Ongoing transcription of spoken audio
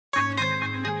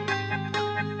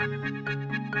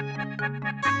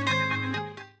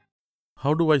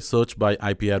How do I search by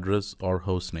IP address or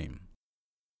host name?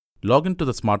 Log into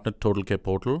the SmartNet TotalCare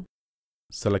portal,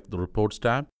 select the Reports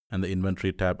tab and the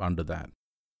Inventory tab under that.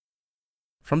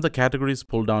 From the Categories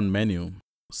pull-down menu,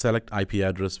 select IP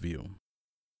address view.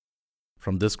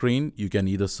 From this screen, you can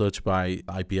either search by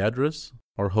IP address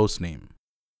or host name.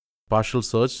 Partial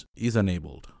search is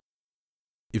enabled.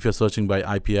 If you're searching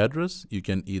by IP address, you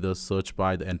can either search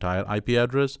by the entire IP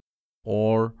address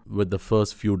or with the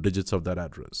first few digits of that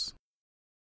address.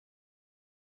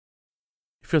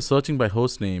 If you're searching by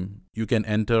host name, you can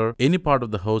enter any part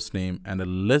of the host name and a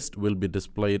list will be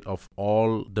displayed of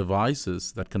all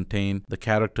devices that contain the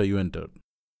character you entered.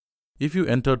 If you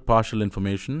entered partial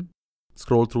information,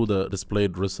 scroll through the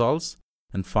displayed results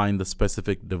and find the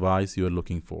specific device you are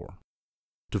looking for.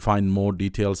 To find more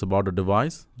details about a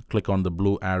device, click on the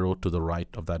blue arrow to the right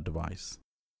of that device.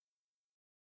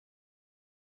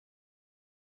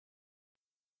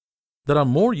 There are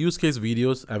more use case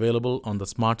videos available on the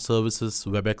Smart Services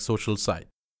WebEx social site.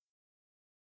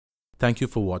 Thank you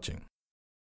for watching.